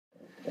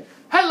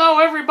Hello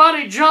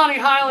everybody, Johnny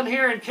Hiland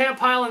here in Camp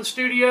Hiland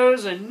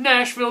Studios in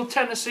Nashville,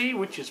 Tennessee,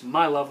 which is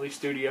my lovely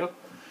studio.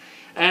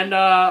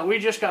 And we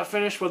just got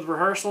finished with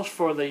rehearsals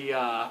for the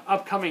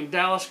upcoming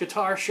Dallas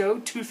Guitar Show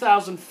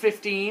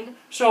 2015.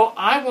 So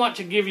I want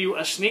to give you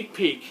a sneak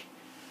peek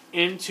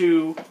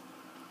into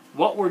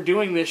what we're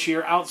doing this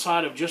year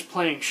outside of just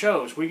playing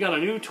shows. We got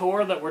a new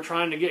tour that we're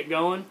trying to get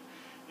going.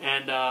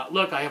 And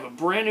look, I have a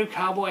brand new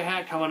cowboy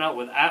hat coming out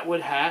with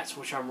Atwood hats,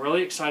 which I'm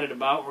really excited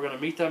about. We're going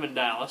to meet them in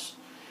Dallas.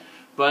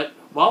 But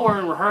while we're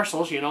in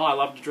rehearsals, you know, I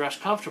love to dress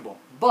comfortable.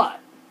 But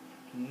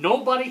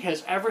nobody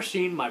has ever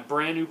seen my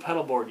brand new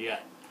pedal board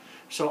yet.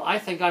 So I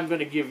think I'm going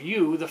to give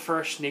you the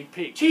first sneak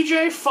peek.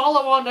 TJ,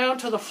 follow on down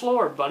to the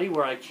floor, buddy,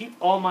 where I keep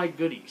all my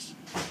goodies.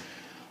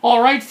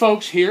 Alright,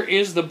 folks, here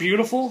is the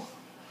beautiful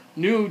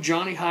new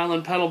Johnny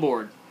Hiland pedal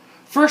board.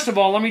 First of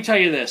all, let me tell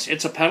you this.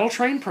 It's a Pedal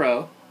Train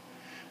Pro.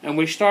 And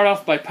we start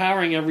off by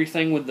powering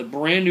everything with the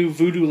brand new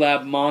Voodoo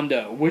Lab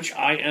Mondo, which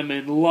I am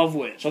in love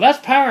with. So that's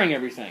powering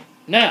everything.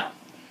 Now,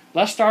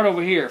 let's start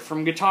over here.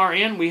 From guitar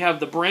in, we have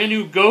the brand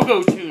new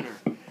Go-Go tuner.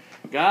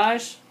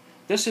 Guys,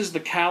 this is the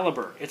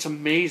caliber. It's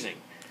amazing.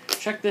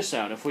 Check this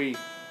out. If we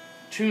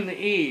tune the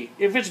E,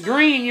 if it's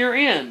green, you're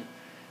in.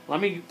 Let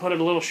me put it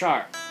a little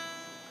sharp.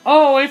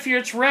 Oh, if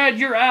it's red,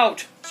 you're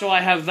out. So I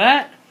have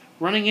that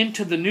running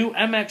into the new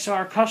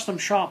MXR Custom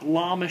Shop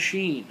La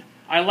Machine.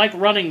 I like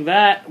running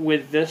that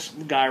with this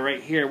guy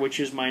right here, which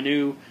is my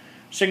new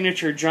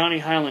signature Johnny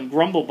Hiland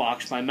Grumble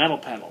Box by Metal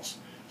Pedals.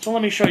 So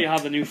let me show you how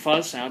the new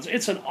fuzz sounds.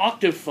 It's an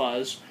octave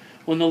fuzz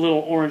when the little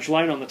orange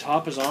light on the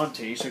top is on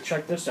T, so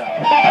check this out.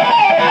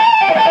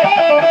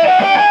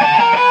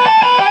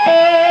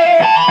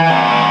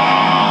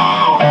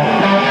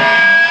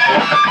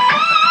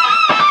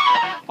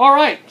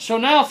 Alright, so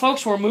now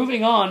folks, we're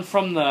moving on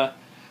from the,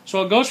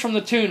 so it goes from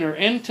the tuner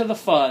into the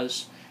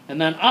fuzz,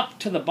 and then up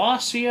to the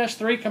Boss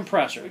CS3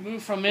 compressor. We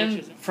move from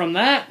the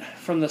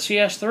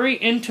CS3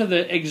 into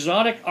the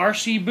exotic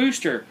RC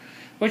booster,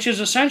 which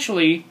is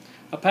essentially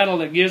a pedal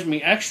that gives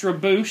me extra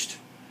boost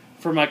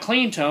for my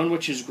clean tone,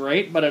 which is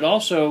great, but it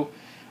also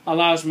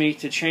allows me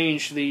to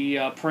change the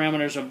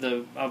parameters of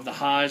the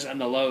highs and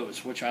the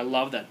lows, which I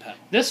love that pedal.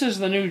 This is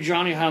the new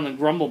Johnny Hiland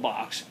Grumble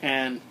Box,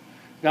 and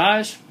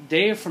guys,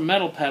 Dave from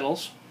Metal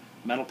Pedals,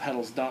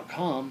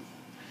 metalpedals.com,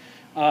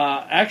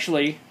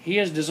 actually, he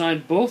has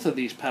designed both of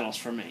these pedals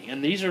for me,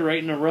 and these are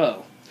right in a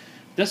row.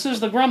 This is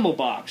the Grumble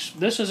Box.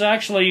 This is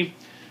actually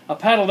a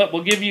pedal that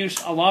will give you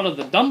a lot of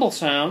the Dumble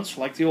sounds,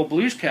 like the old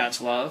blues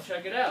cats love.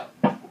 Check it out.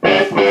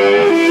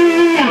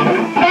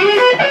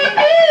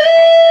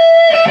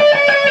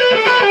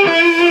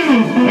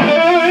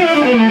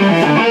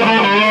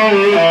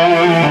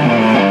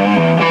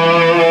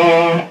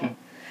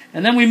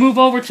 And then we move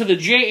over to the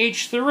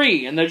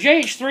JH3, and the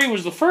JH3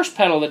 was the first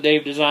pedal that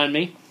Dave designed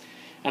me.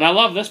 And I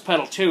love this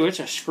pedal too. It's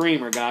a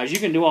screamer, guys. You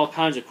can do all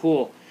kinds of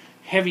cool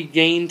heavy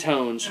gain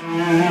tones. So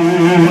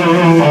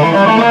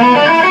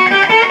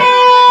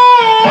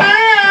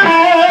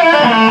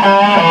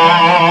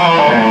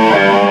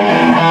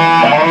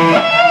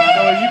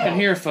as you can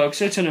hear,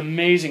 folks, it's an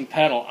amazing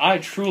pedal. I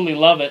truly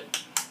love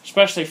it,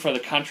 especially for the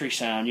country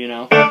sound, you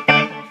know.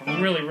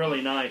 Really,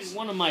 really nice.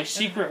 One of my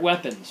secret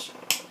weapons.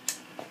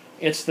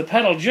 It's the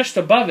pedal just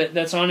above it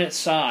that's on its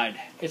side.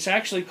 It's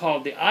actually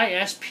called the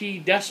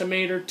ISP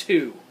Decimator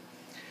 2.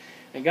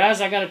 And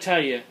guys, I gotta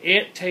tell you,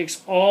 it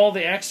takes all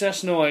the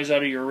excess noise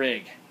out of your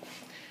rig.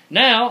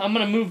 Now, I'm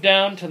gonna move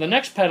down to the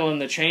next pedal in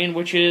the chain,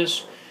 which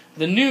is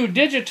the new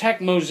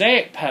Digitech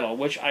Mosaic pedal,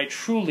 which I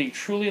truly,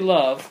 truly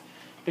love,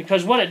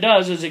 because what it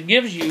does is it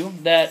gives you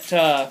that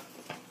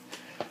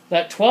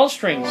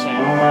 12-string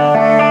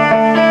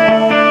sound.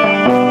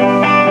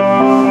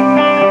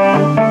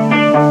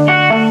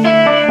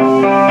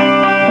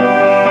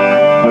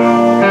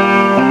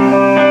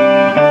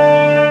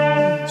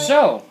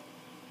 So,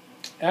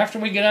 after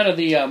we get out of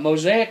the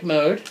Mosaic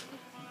mode,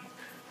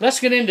 let's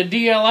get into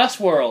DLS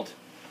world.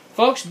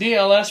 Folks,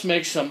 DLS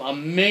makes some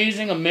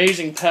amazing,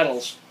 amazing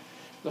pedals.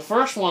 The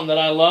first one that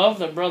I love,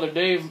 that Brother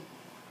Dave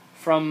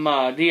from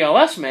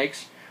DLS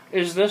makes,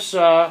 is this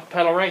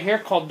pedal right here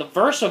called the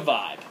Versa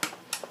Vibe.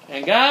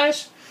 And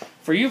guys,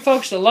 for you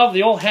folks that love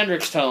the old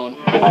Hendrix tone,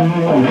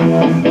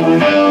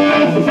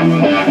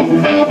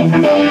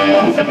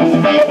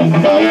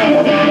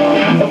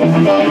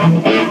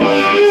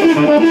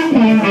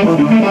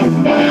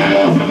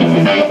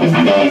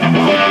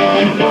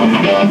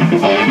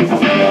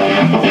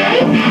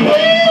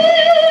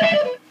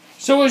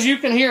 so as you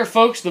can hear,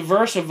 folks, the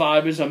Versa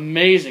Vibe is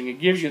amazing. It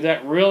gives you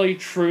that really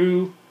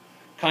true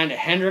kind of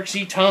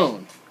Hendrixy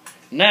tone.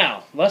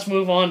 Now, let's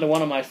move on to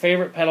one of my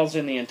favorite pedals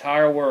in the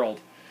entire world.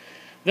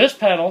 This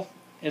pedal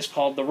is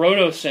called the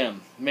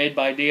Rotosim, made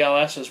by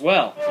DLS as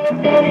well.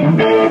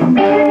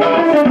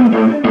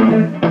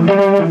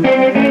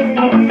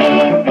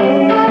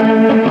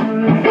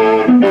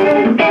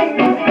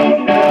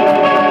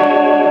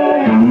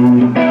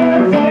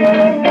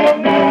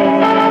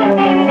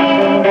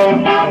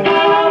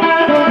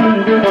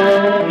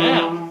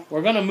 Now,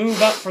 we're going to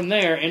move up from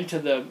there into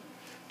the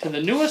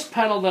newest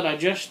pedal that I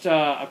just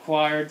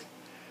acquired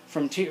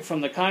from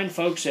the kind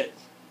folks at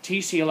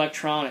TC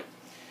Electronic.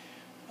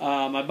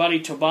 My buddy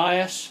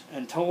Tobias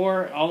and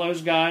Tor, all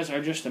those guys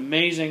are just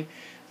amazing.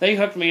 They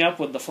hooked me up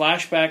with the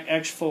Flashback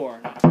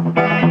X4.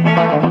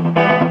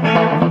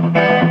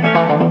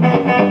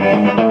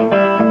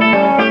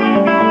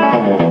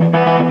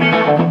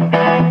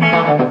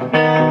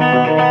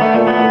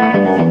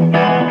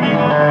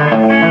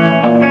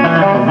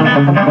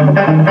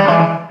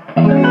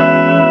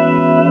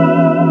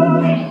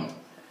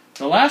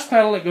 The last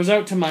pedal that goes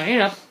out to my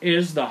amp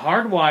is the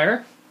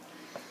Hardwire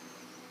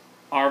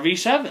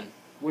RV7,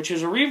 which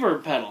is a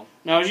reverb pedal.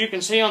 Now, as you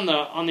can see on the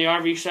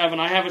RV7,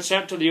 I have it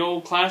set to the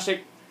old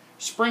classic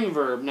spring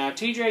verb. Now,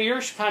 TJ,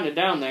 you're kind of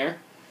down there.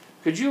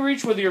 Could you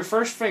reach with your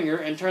first finger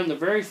and turn the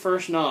very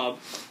first knob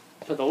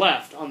to the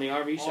left on the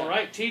RV7? All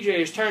right, TJ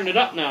has turned it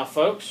up now,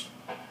 folks.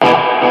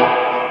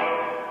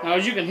 Now,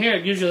 as you can hear,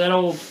 it gives you that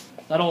old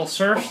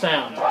surf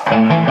sound.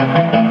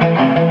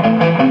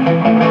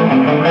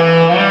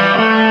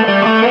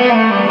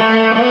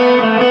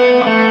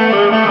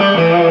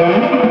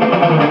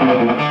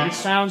 It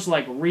sounds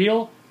like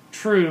real,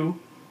 true,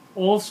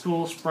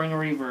 old-school spring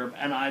reverb,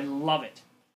 and I love it.